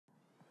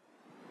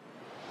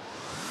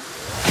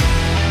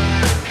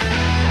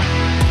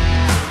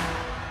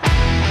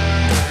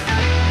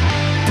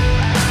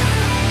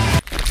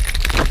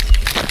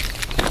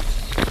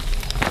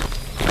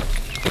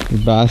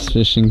bass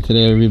fishing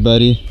today,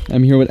 everybody.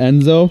 I'm here with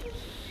Enzo,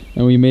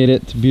 and we made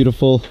it to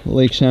beautiful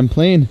Lake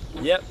Champlain.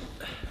 Yep.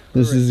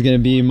 This is gonna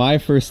be my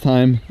first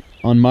time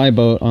on my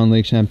boat on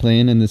Lake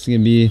Champlain, and this is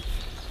gonna be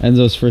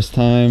Enzo's first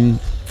time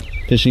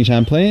fishing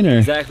Champlain, or?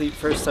 Exactly,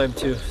 first time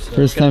too. So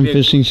first time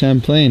fishing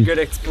Champlain. Good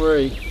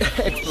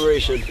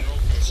exploration.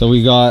 So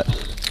we got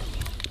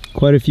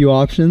quite a few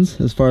options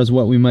as far as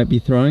what we might be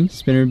throwing.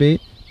 Spinnerbait,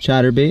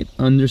 chatterbait,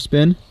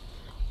 underspin,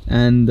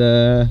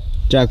 and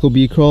Jackal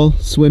B-Crawl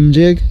swim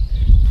jig.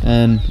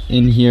 And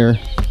in here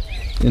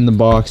in the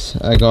box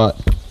I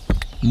got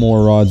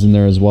more rods in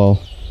there as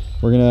well.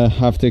 We're gonna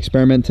have to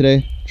experiment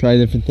today, try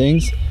different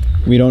things.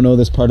 We don't know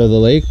this part of the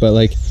lake, but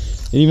like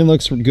it even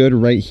looks good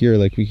right here.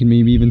 Like we can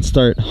maybe even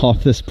start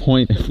off this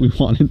point if we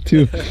wanted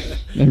to.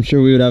 I'm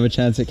sure we would have a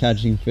chance at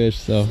catching fish.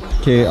 So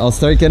okay, I'll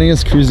start getting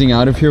us cruising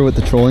out of here with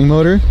the trolling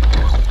motor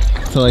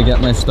until I get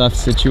my stuff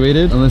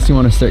situated, unless you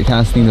want to start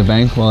casting the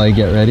bank while I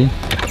get ready.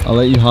 I'll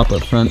let you hop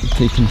up front and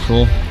take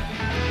control.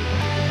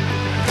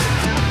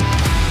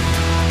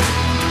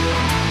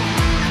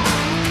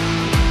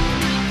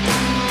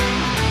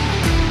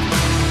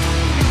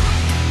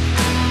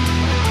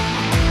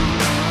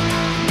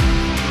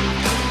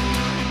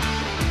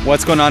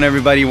 What's going on,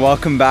 everybody?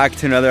 Welcome back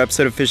to another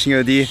episode of Fishing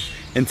OD.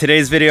 In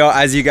today's video,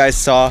 as you guys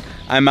saw,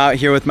 I'm out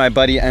here with my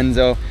buddy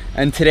Enzo,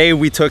 and today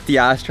we took the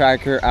ass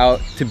tracker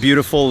out to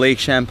beautiful Lake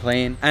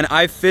Champlain. And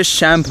I've fished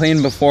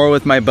Champlain before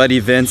with my buddy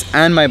Vince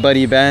and my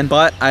buddy Ben,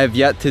 but I've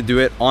yet to do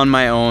it on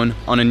my own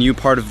on a new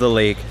part of the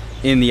lake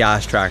in the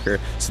ass tracker.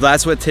 So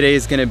that's what today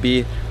is gonna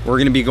be. We're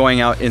gonna be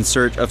going out in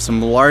search of some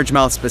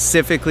largemouth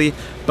specifically,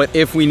 but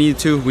if we need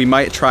to, we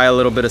might try a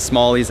little bit of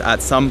smallies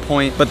at some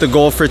point. But the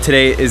goal for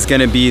today is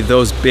gonna be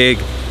those big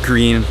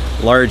green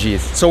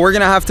largies. So we're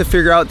gonna have to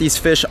figure out these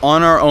fish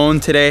on our own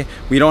today.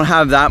 We don't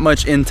have that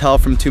much intel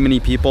from too many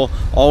people.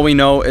 All we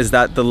know is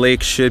that the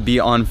lake should be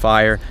on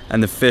fire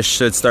and the fish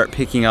should start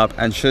picking up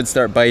and should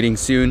start biting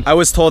soon. I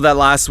was told that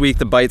last week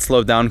the bite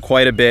slowed down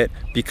quite a bit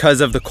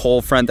because of the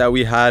cold front that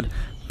we had,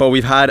 but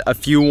we've had a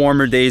few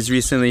warmer days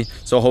recently,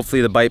 so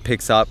hopefully the bite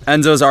picks up.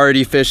 Enzo's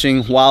already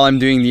fishing while I'm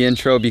doing the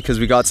intro because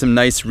we got some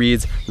nice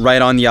reeds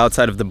right on the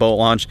outside of the boat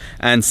launch.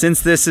 And since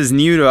this is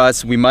new to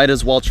us, we might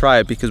as well try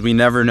it because we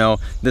never know.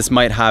 This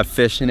might have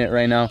fish in it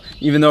right now,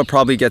 even though it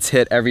probably gets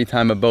hit every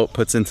time a boat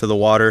puts into the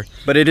water.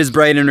 But it is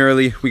bright and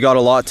early. We got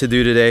a lot to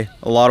do today,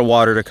 a lot of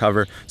water to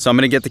cover. So I'm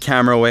gonna get the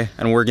camera away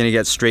and we're gonna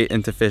get straight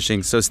into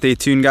fishing. So stay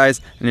tuned,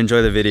 guys, and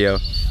enjoy the video.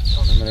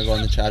 I'm gonna go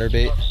on the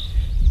chatterbait.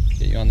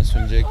 Get you on the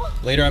swim jig.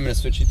 Later I'm going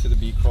to switch you to the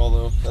B-Crawl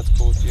though. That's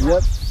cool with you.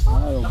 Yep.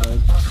 Oh,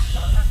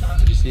 bud.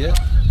 Did you see it?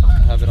 I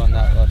have it on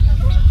that rod.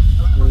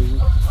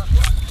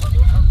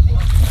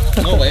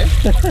 No way.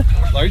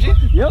 Largie?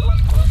 Yep.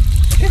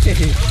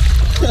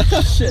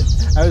 Shit.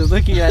 I was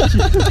looking at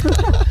you.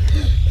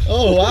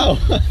 Oh wow.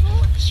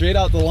 Straight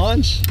out the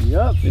launch.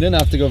 Yep. We didn't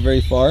have to go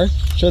very far.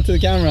 Show it to the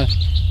camera.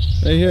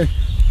 Right here.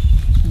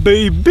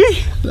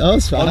 Baby. That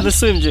was fast. On the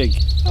swim jig.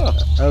 Oh.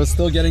 I was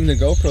still getting the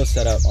GoPro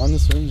set up on the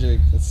swim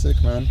jig. That's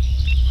sick, man.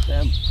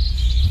 Damn.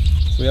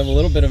 So we have a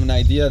little bit of an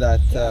idea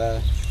that,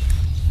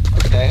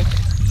 okay,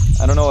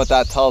 I don't know what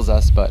that tells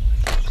us, but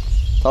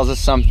it tells us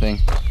something.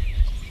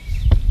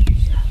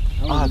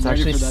 Oh, it's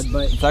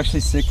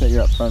actually sick that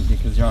you're up front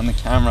because you're on the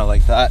camera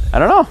like that. I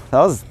don't know,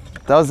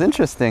 that was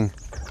interesting.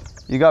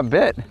 You got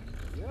bit.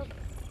 Yep.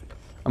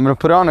 I'm gonna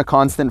put it on a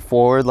constant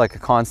forward, like a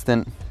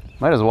constant,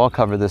 might as well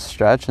cover this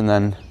stretch and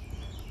then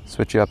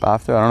switch you up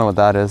after. I don't know what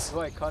that is. Oh,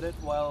 I caught it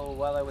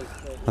while I was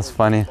that's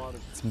funny.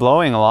 It's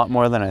blowing a lot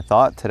more than I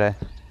thought today.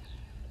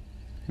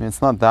 I mean,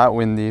 it's not that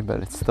windy,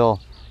 but it's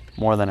still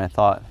more than I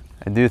thought.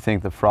 I do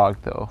think the frog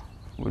though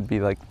would be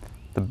like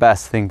the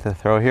best thing to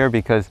throw here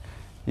because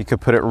you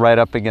could put it right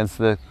up against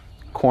the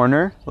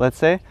corner, let's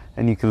say,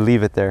 and you could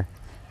leave it there.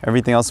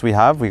 Everything else we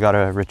have, we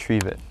gotta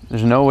retrieve it.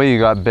 There's no way you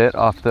got bit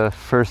off the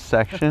first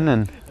section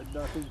and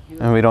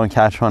we don't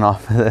catch one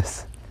off of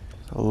this.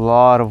 A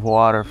lot of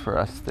water for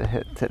us to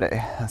hit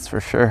today, that's for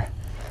sure.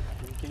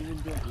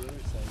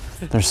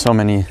 There's so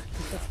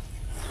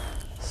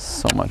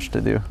much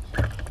to do.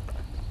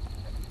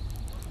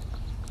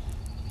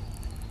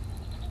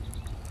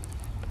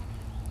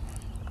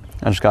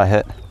 I just got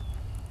hit.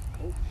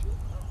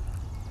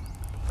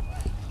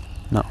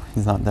 No,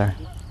 he's not there.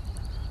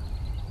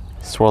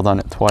 He swirled on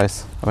it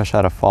twice. I wish I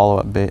had a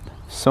follow-up bait.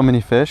 So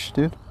many fish,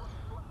 dude.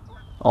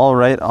 All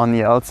right on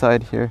the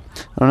outside here.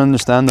 I don't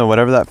understand though,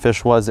 whatever that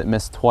fish was, it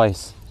missed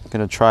twice. I'm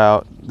gonna try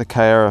out the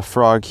Kyara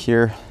frog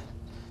here.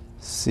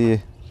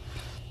 See,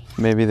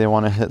 maybe they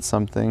wanna hit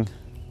something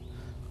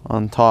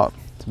on top.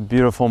 It's a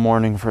beautiful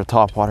morning for a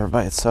topwater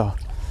bite, so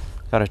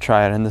gotta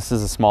try it. And this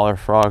is a smaller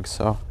frog,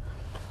 so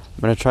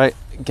I'm gonna try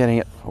getting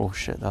it. Oh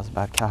shit, that was a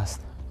bad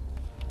cast.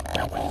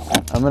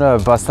 I'm gonna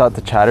bust out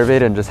the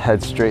chatterbait and just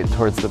head straight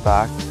towards the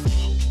back.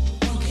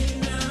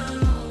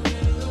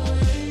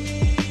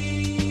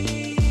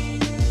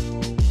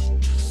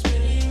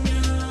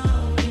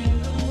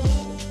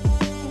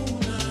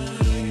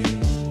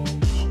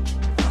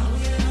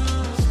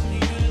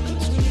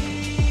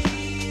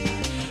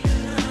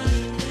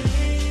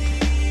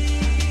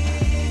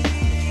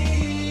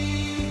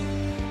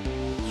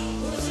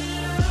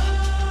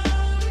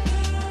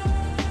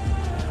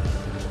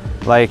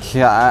 Like,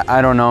 yeah,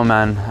 I don't know,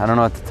 man. I don't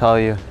know what to tell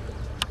you.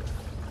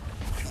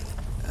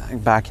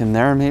 Back in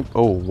there, maybe?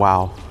 Oh,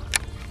 wow.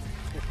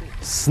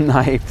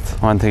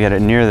 Sniped. I wanted to get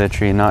it near the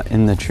tree, not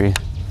in the tree.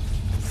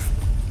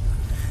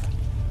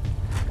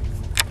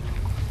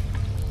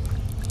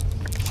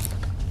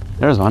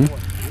 There's one.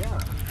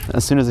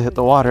 As soon as it hit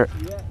the water.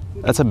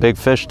 That's a big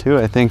fish too,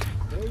 I think.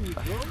 There you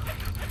go.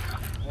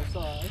 I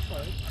saw it.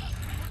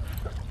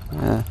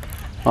 Yeah.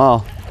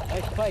 Well,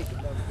 Nice pike.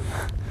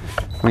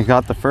 we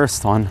got the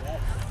first one.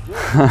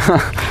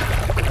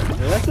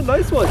 That's a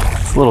nice one.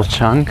 It's a little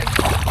chunk.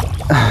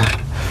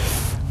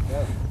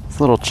 It's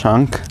a little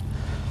chunk.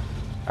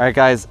 All right,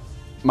 guys,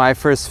 my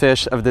first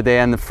fish of the day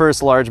and the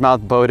first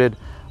largemouth boated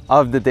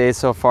of the day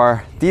so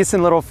far.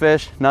 Decent little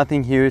fish,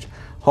 nothing huge.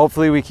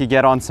 Hopefully we could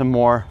get on some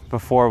more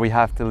before we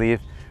have to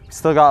leave. We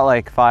still got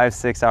like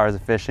 5-6 hours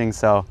of fishing,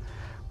 so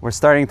we're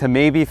starting to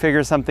maybe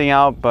figure something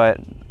out, but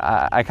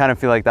I kind of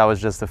feel like that was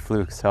just a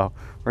fluke. So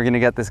we're gonna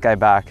get this guy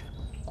back.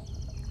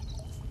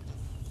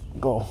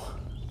 Go,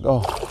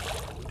 go.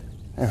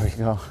 There we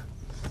go.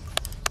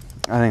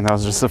 I think that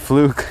was just a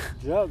fluke.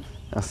 Jump.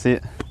 I'll see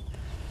it.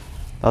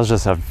 That was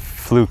just a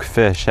fluke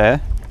fish, eh?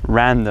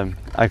 Random.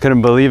 I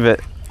couldn't believe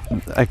it.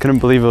 I couldn't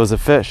believe it was a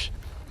fish.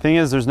 Thing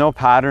is, there's no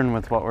pattern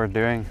with what we're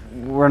doing.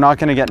 We're not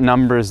gonna get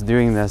numbers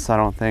doing this, I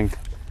don't think.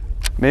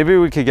 Maybe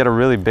we could get a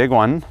really big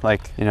one.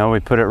 Like, you know,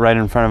 we put it right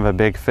in front of a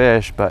big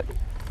fish, but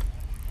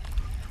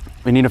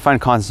we need to find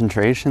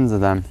concentrations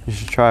of them. You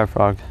should try a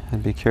frog.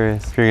 I'd be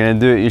curious. If you're gonna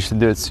do it, you should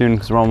do it soon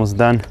because we're almost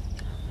done.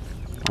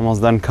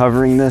 Almost done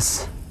covering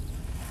this.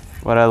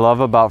 What I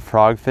love about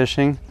frog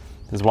fishing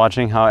is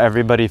watching how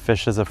everybody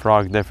fishes a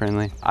frog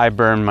differently. I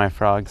burn my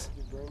frogs.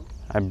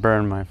 I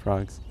burn my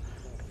frogs.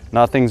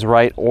 Nothing's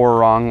right or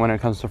wrong when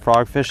it comes to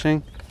frog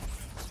fishing,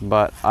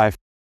 but I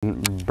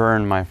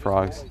burn my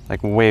frogs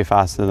like way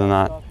faster than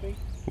that.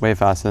 Way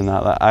faster than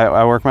that.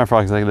 I work my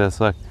frogs like this,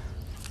 look.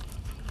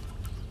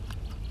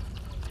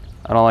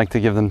 I don't like to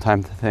give them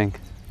time to think.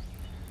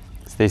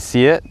 If they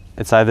see it,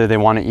 it's either they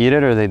want to eat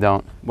it or they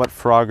don't. What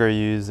frog are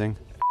you using?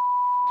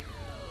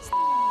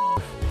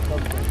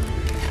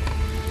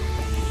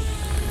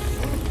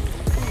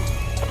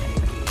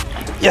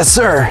 Yes,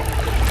 sir.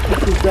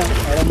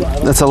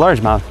 That's a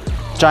largemouth.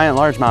 Giant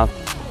largemouth.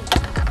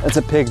 That's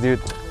a pig,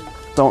 dude.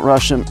 Don't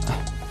rush him.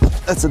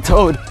 That's a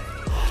toad.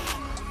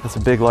 That's a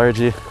big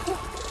largie.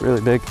 Really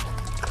big.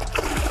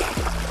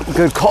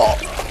 Good call.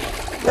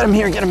 Get him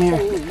here, get him here.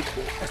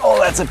 Oh,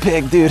 that's a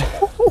pig, dude.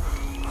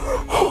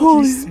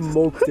 He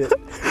smoked it.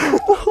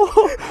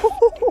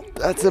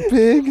 That's a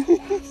pig.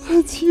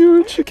 That's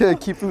huge. Okay,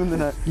 keep him in the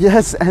net.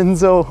 Yes,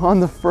 Enzo on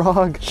the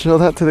frog. Show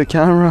that to the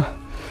camera.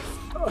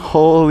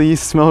 Holy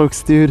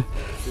smokes, dude.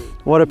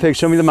 What a pig.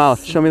 Show me the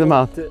mouth. Show me the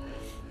mouth.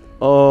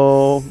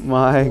 Oh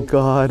my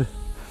God.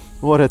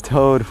 What a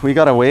toad. We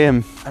gotta weigh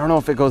him. I don't know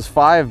if it goes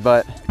 5,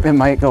 but it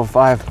might go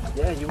 5.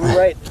 Yeah, you were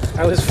right.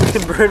 I was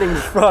freaking burning the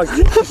frog.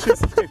 He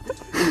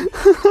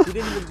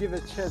didn't even give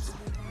it a chance.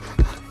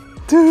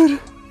 Dude,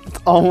 it's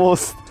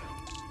almost.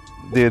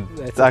 Dude,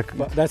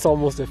 that's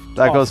almost a.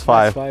 That goes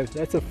 5.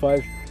 That's a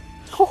 5.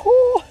 I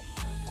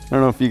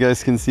don't know if you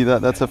guys can see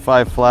that. That's a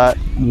 5 flat.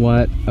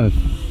 What a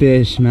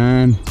fish,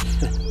 man.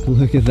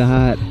 Look at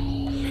that.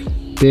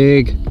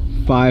 Big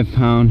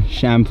 5-pound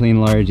Champlain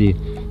largie.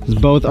 This is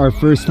both our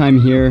first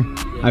time here.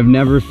 I've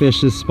never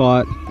fished this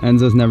spot.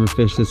 Enzo's never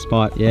fished this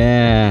spot.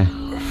 Yeah.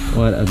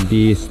 What a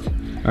beast.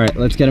 All right,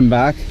 let's get him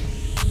back.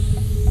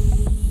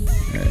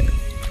 All right.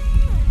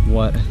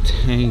 What a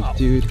tank,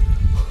 dude.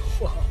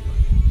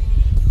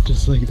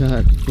 Just like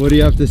that. What do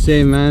you have to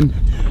say, man?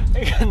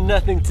 I got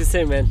nothing to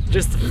say, man.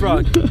 Just the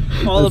frog.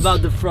 All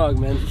about the frog,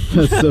 man.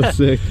 That's so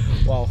sick.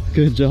 Wow.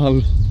 Good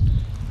job.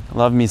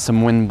 Love me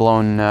some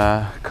wind-blown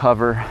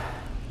cover.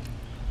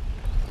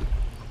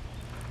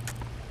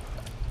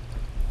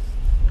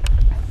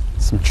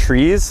 Some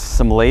trees,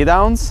 some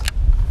laydowns,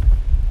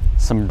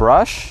 some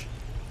brush.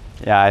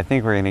 Yeah, I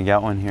think we're gonna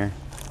get one here.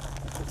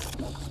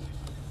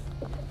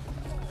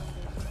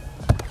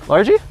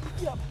 Largie?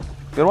 Yep.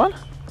 Good one?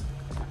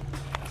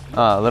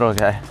 Little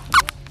guy.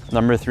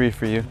 Number 3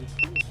 for you.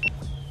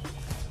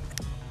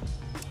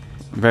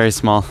 Very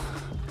small.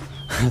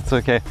 It's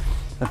okay.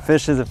 A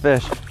fish is a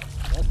fish.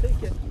 I'll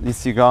take it. At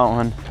least you got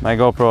one. My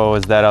GoPro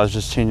was dead. I was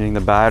just changing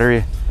the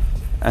battery.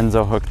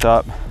 Enzo hooked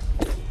up.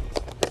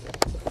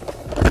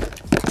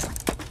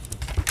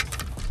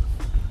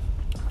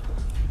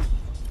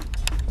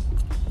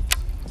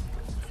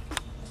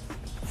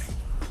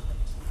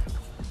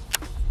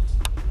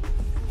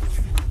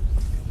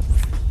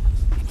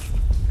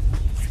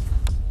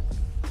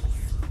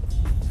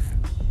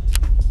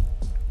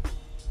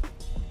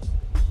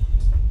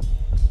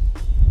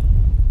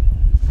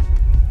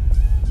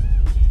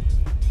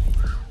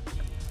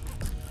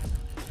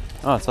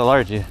 Oh, it's a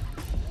largie.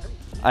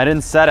 I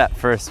didn't set at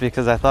first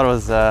because I thought it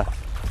was a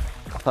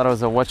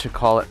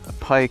a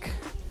pike.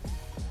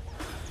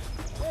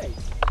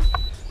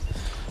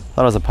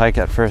 Thought it was a pike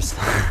at first.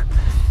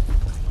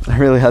 I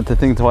really had to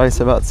think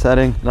twice about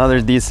setting. Another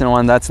decent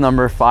one. That's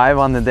number 5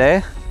 on the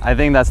day. I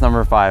think that's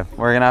number 5.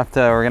 We're gonna have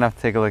to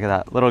take a look at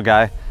that little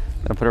guy.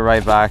 Gonna put it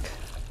right back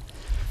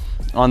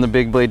on the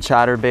big blade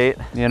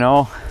chatterbait. You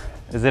know,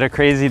 is it a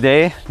crazy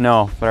day?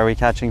 No, but are we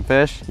catching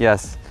fish?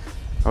 Yes.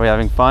 Are we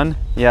having fun?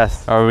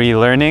 Yes. Are we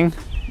learning?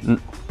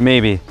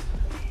 Maybe.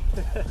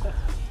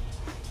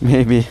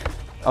 Maybe.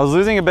 I was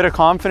losing a bit of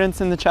confidence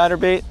in the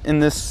chatterbait in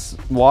this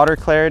water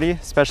clarity,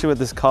 especially with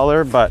this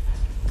color, but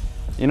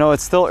you know,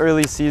 it's still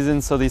early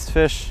season, so these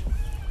fish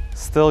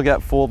still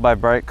get fooled by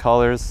bright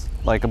colors.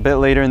 Like a bit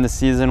later in the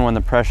season when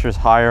the pressure's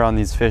higher on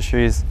these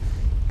fisheries,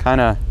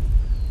 kind of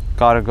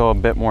got to go a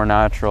bit more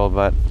natural.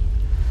 But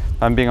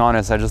if I'm being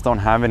honest, I just don't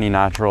have any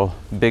natural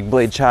big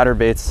blade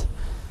chatterbaits,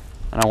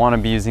 and I want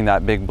to be using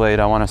that big blade.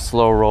 I want to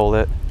slow roll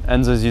it.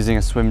 Enzo's using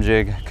a swim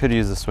jig. Could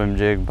use a swim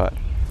jig, but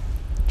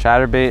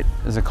chatterbait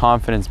is a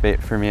confidence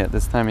bait for me at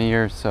this time of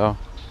year, so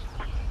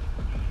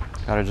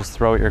gotta just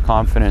throw what you're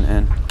confident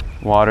in.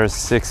 Water's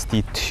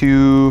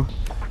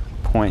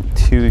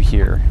 62.2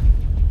 here.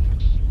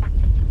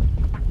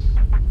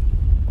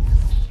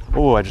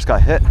 Oh, I just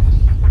got hit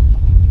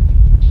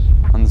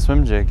on the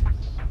swim jig,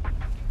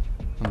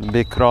 on the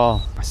big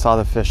crawl. I saw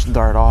the fish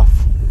dart off.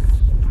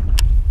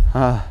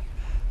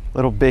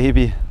 Little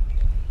baby.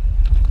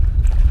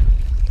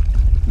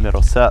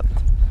 Middle set.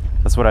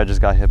 That's what I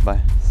just got hit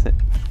by.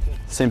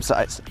 Same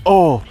size.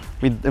 Oh,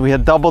 we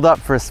had doubled up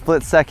for a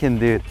split second,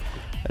 dude.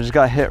 I just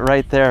got hit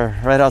right there,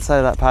 right outside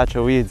of that patch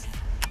of weeds.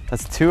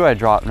 That's 2 I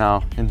dropped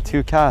now in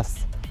 2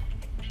 casts.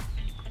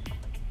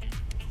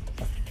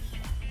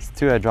 It's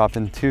 2 I dropped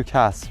in 2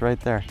 casts right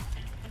there.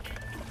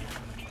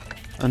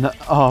 And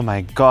oh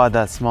my God,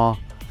 that's small.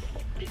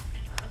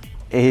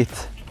 8.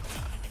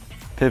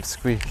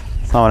 Pipsqueak.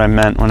 That's not what I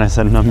meant when I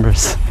said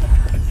numbers.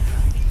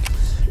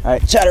 All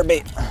right,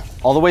 chatterbait.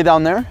 All the way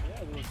down there?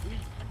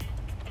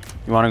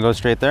 You want to go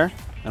straight there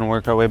and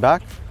work our way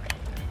back?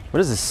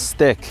 What is this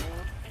stick?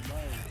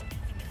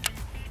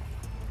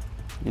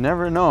 You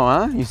never know,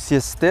 huh? You see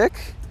a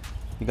stick,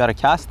 you gotta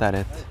cast at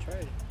it.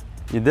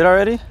 You did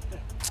already?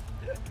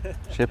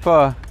 Je sais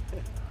pas.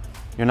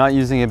 You're not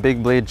using a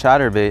big blade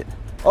chatterbait.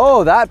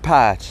 Oh, that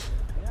patch.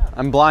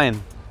 I'm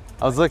blind.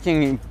 I was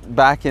looking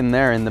back in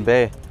there in the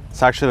bay.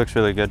 This actually looks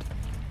really good.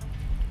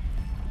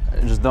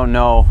 I just don't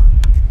know.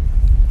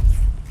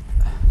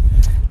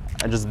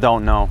 I just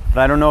don't know.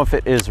 But I don't know if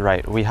it is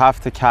right. We have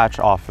to catch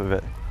off of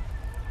it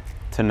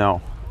to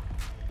know.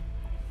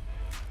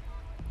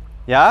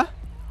 Yeah?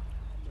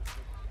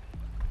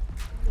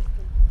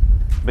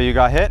 But you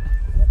got hit?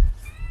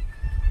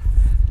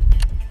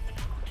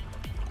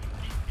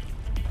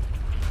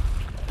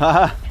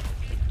 Haha.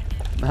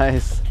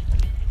 Nice.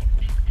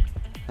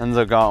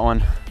 Enzo got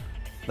one.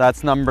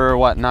 That's number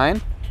what,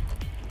 9?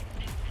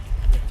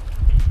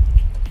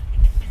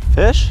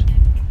 Fish?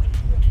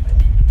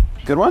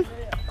 Good one?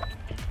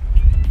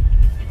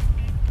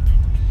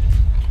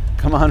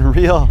 Come on,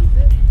 reel.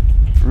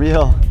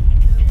 Reel.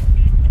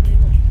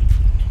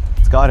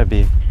 It's gotta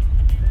be.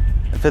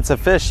 If it's a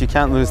fish, you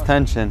can't lose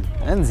tension.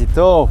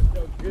 Enzito. That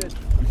felt good.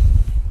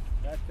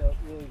 That felt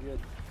really good.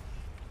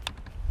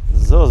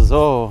 Zozo.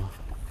 Oh,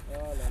 la, la,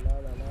 la,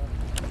 la.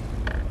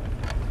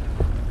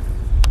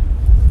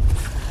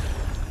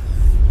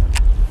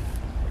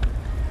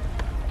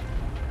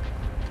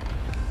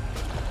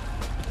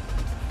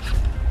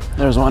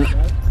 There's one.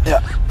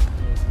 Yeah.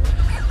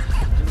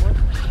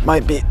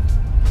 Might be.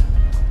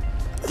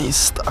 He's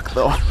stuck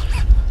though.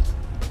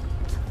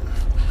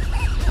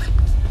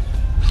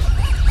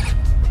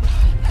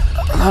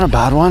 Not a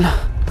bad one.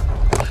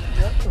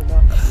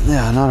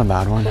 Yeah, not a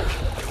bad one.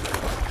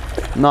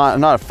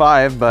 Not a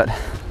 5, but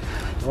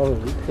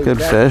good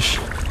fish.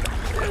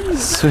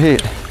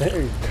 Sweet.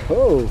 There you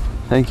go.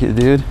 Thank you,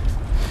 dude.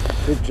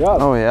 Good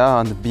job. Oh yeah,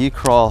 on the bee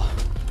crawl.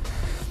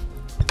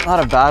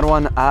 Not a bad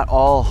one at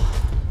all.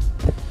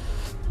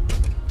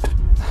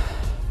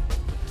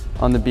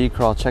 On the bee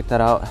crawl, check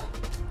that out.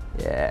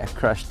 Yeah,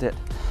 crushed it.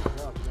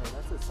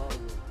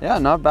 Yeah,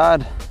 not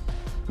bad.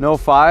 No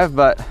 5,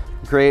 but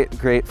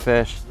great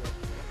fish.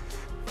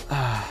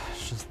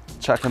 Just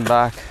check him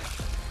back.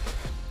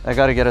 I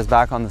gotta get us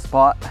back on the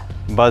spot.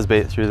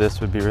 Buzzbait through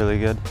this would be really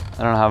good.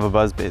 I don't have a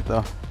buzzbait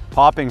though.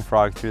 Popping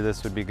frog through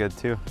this would be good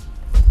too.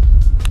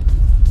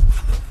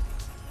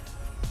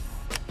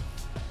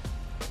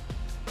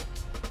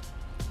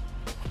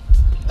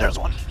 There's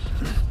one.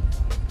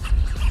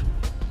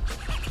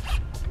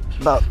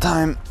 About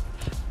time.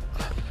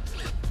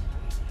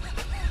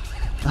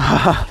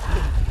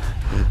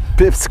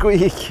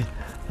 Pipsqueak,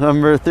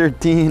 number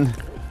 13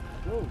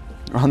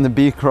 on the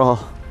bee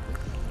crawl.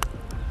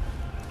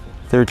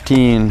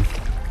 13.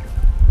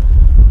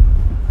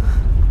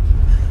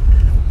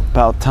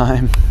 About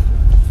time.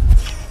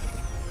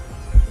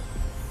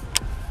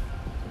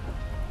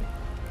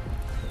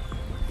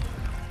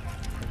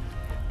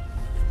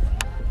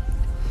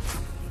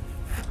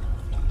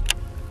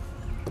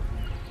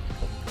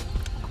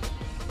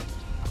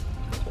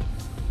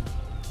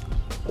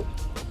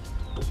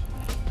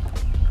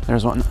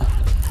 There's one.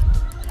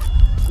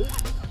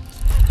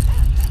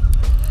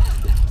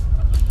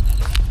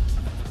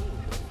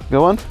 Good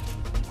one?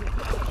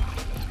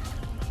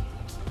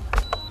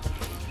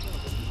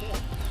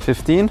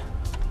 15?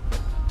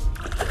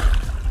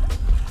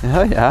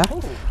 Hell yeah.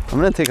 I'm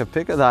gonna take a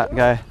pic of that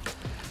guy.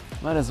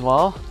 Might as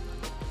well.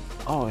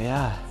 Oh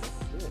yeah.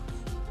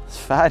 It's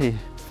fatty.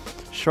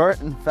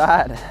 Short and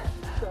fat.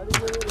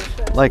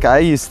 Like I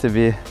used to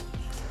be.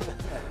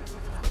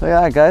 Look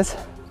at that, guys.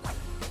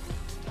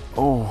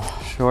 Oh,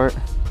 short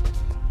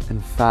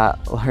and fat,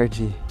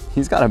 largy.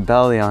 He's got a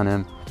belly on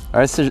him.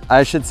 Or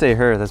I should say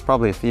her. That's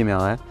probably a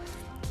female, eh?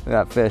 Look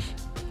at that fish.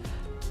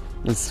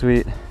 That's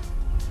sweet.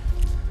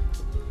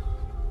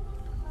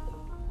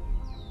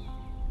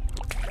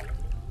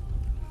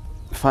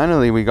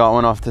 Finally, we got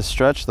one off the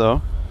stretch though.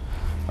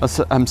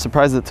 I'm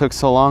surprised it took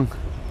so long.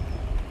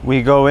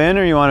 We go in,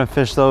 or you want to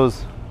fish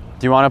those?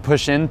 Do you want to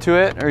push into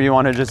it, or you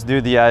want to just do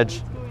the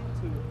edge?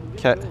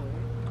 Okay.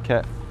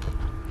 Okay.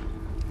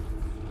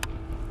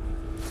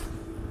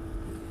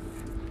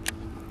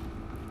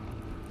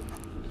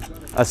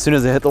 As soon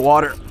as I hit the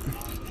water.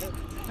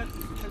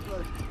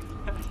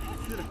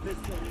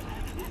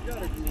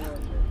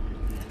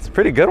 It's a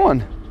pretty good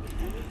one.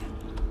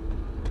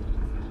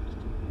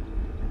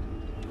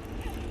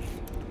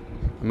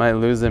 I might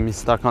lose him. He's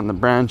stuck on the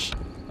branch.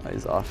 Oh,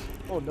 he's off.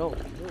 Oh no.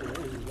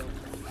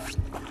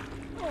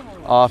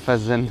 Off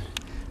as in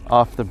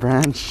off the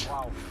branch.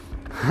 Wow.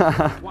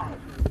 Wow.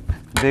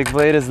 Big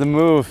blade is the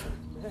move.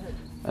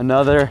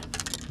 Another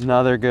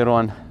good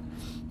one.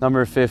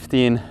 Number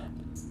 15.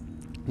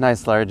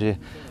 Nice largie.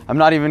 I'm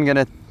not even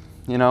gonna,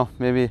 you know,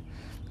 maybe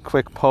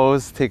quick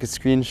pose, take a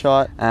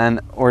screenshot,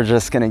 and we're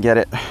just gonna get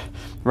it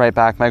right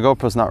back. My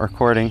GoPro's not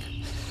recording.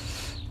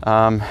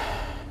 Yeah,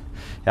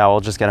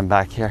 we'll just get him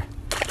back here.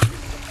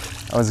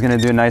 I was gonna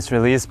do a nice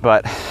release,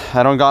 but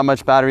I don't got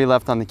much battery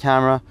left on the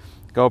camera.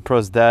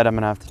 GoPro's dead. I'm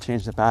gonna have to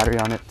change the battery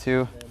on it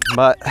too.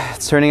 But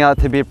it's turning out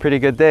to be a pretty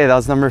good day. That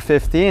was number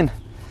 15.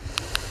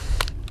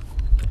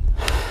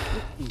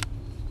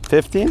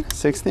 15?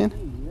 16?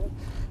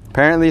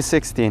 Apparently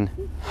 16.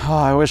 Oh,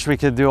 I wish we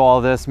could do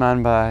all this,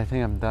 man, but I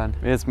think I'm done.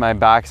 It's my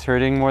back's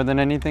hurting more than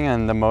anything,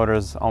 and the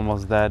motor's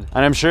almost dead.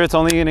 And I'm sure it's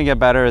only gonna get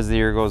better as the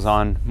year goes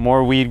on.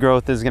 More weed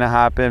growth is gonna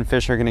happen.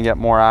 Fish are gonna get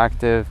more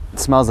active. It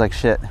smells like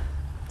shit.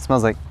 It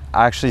smells like,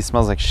 actually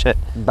smells like shit.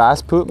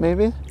 Bass poop,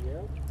 maybe?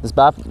 Does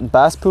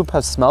bass poop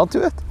have smell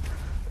to it?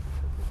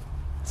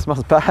 It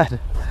smells bad.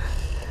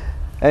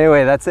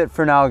 Anyway, that's it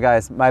for now,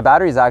 guys. My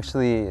battery's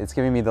actually, it's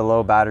giving me the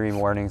low battery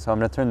warning, so I'm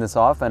gonna turn this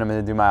off and I'm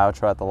gonna do my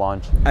outro at the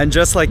launch. And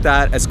just like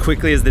that, as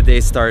quickly as the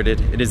day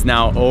started, it is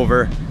now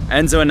over.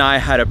 Enzo and I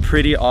had a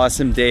pretty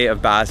awesome day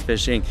of bass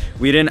fishing.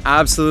 We didn't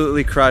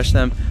absolutely crush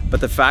them, but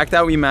the fact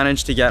that we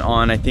managed to get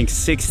on, I think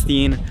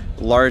 16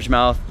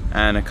 largemouth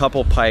and a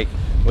couple pike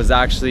was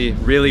actually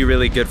really,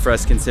 really good for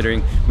us,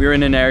 considering we were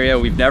in an area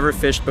we've never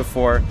fished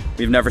before,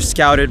 we've never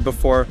scouted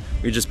before.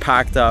 We just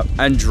packed up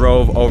and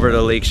drove over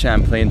to Lake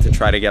Champlain to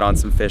try to get on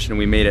some fish, and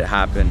we made it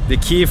happen. The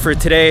key for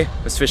today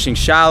was fishing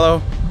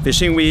shallow,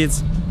 fishing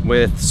weeds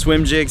with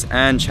swim jigs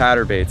and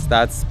chatterbaits.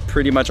 That's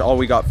pretty much all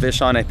we got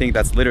fish on. I think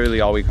that's literally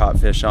all we caught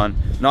fish on.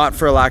 Not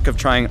for lack of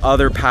trying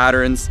other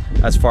patterns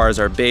as far as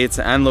our baits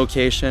and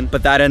location,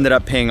 but that ended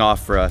up paying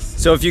off for us.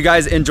 So if you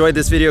guys enjoyed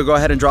this video, go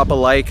ahead and drop a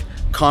like.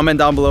 Comment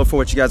down below for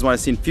what you guys want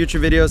to see in future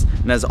videos,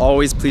 and as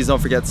always, please don't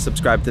forget to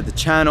subscribe to the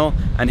channel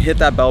and hit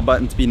that bell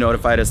button to be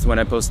notified as to when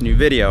I post a new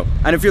video.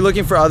 And if you're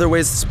looking for other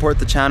ways to support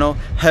the channel,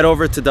 head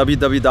over to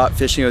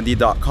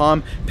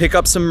www.fishingod.com, pick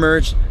up some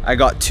merch. I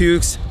got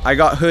toques, I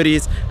got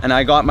hoodies, and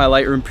I got my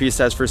Lightroom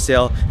presets for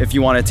sale if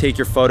you want to take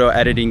your photo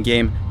editing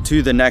game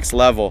to the next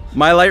level.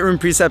 My Lightroom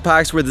preset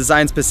packs were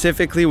designed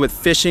specifically with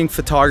fishing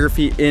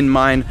photography in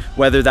mind,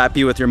 whether that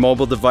be with your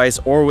mobile device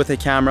or with a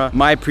camera.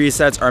 My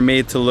presets are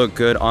made to look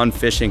good on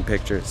fishing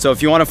pictures. So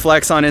if you want to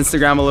flex on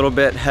Instagram a little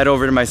bit, head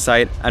over to my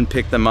site and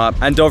pick them up.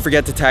 And don't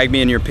forget to tag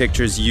me in your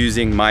pictures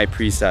using my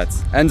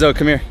presets. Enzo,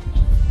 come here.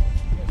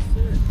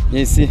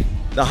 You see?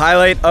 The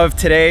highlight of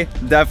today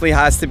definitely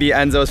has to be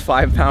Enzo's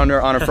 5-pounder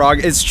on a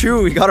frog. It's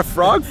true, we got a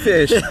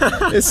frogfish.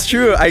 It's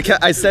true.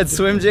 I said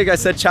swim jig, I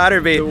said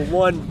chatterbait.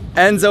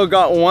 Enzo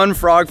got one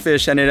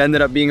frogfish and it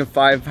ended up being a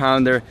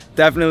 5-pounder.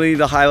 Definitely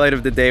the highlight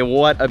of the day.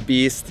 What a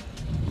beast.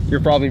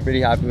 You're probably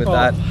pretty happy with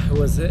that.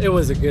 It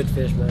was a good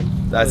fish,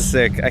 man. That's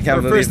sick. I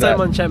can't believe that. First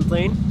time on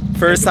Champlain.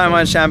 First time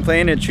on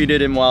Champlain, it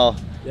treated him well.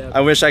 Yeah.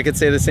 I wish I could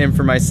say the same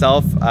for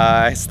myself.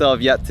 I still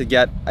have yet to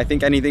get, I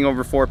think, anything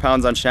over 4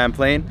 pounds on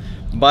Champlain,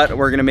 but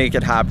we're gonna make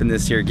it happen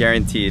this year,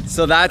 guaranteed.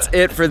 So that's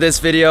it for this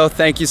video.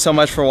 Thank you so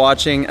much for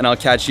watching, and I'll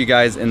catch you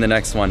guys in the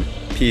next one.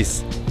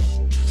 Peace.